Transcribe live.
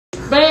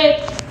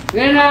respect,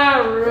 then I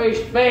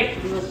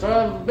respect the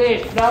son of a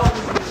bitch.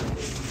 Don't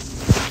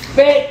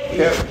respect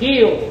is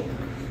killed.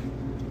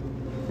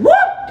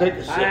 What? Take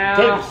a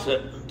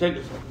sip. Take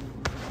a sip.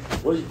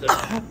 What do you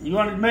think? You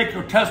want to make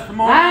your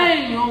testimony? I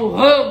ain't gonna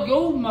hug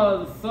your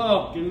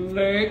motherfucking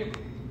leg.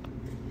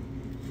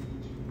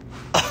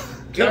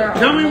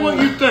 Tell me what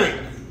you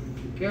think.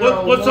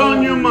 What's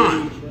on your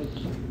mind?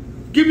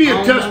 Give me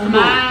a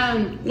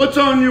testimony. What's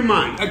on your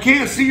mind? I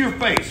can't see your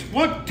face.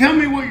 Tell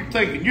me what you're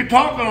thinking. You're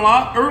talking a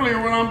lot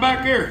earlier when I'm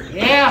back here.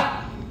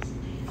 Yeah.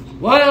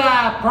 Well,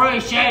 I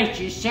appreciate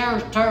you,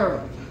 Sir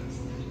Turf.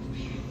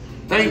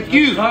 Thank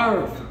you.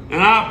 Turf.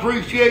 And I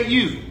appreciate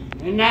you.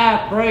 And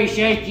I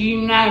appreciate the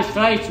United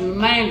States and the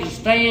man that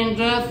stands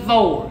up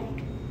for it.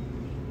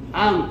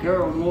 I'm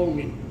Carol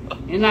Morgan.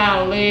 And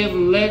I live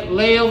and let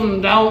live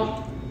and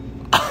don't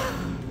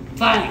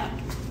think.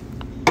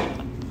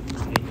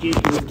 It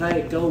just will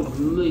take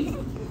over me.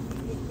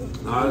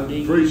 I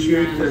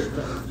appreciate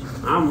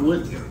that. I'm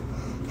with you.